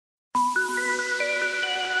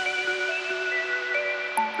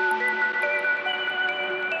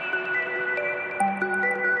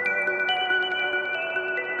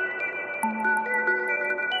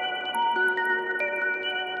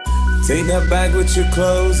Take that bag with your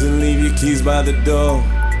clothes and leave your keys by the door.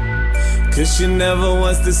 Cause she never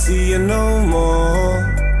wants to see you no more.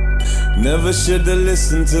 Never should've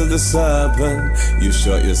listened to the serpent. You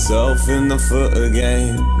shot yourself in the foot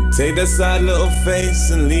again. Take that sad little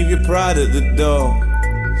face and leave your pride at the door.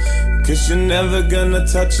 Cause you're never gonna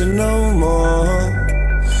touch her no more.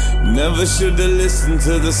 Never should've listened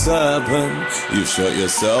to the serpent. You shot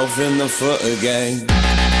yourself in the foot again.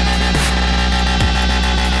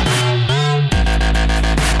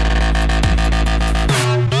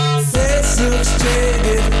 Face looks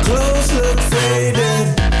jaded, clothes look faded.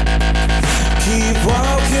 Keep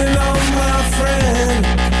walking on, my friend.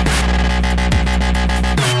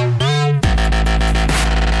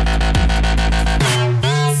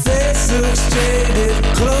 Face looks jaded,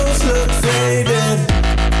 clothes look faded.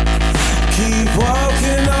 Keep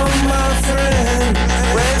walking on, my friend.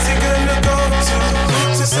 Where's he gonna go to? Who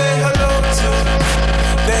to say hello to?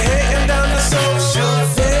 They hate him down the social.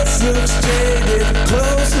 Face looks jaded,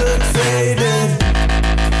 clothes look faded.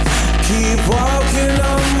 Keep walking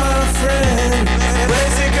on, my friend.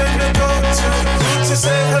 Where's he gonna go to? Who to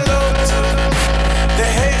say hello to?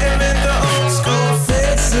 They hate him in the old school.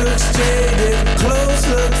 Face looks jaded, clothes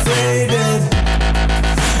look faded.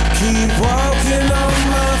 Keep walking on,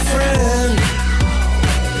 my friend.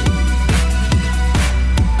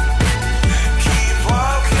 Keep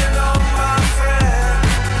walking on, my friend.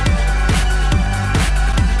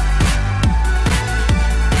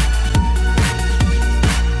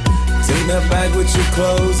 Take that bag with your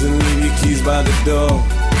clothes and leave your keys by the door.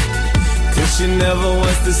 Cause she never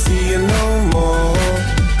wants to see you no more.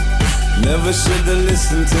 Never should've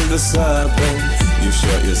listened to the serpent. You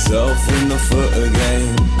shot yourself in the foot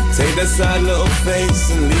again. Take that sad little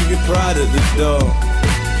face and leave your pride at the door.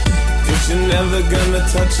 Cause you're never gonna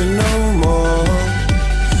touch her no more.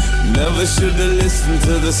 Never should've listened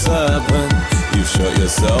to the serpent. You shot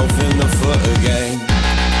yourself in the foot again.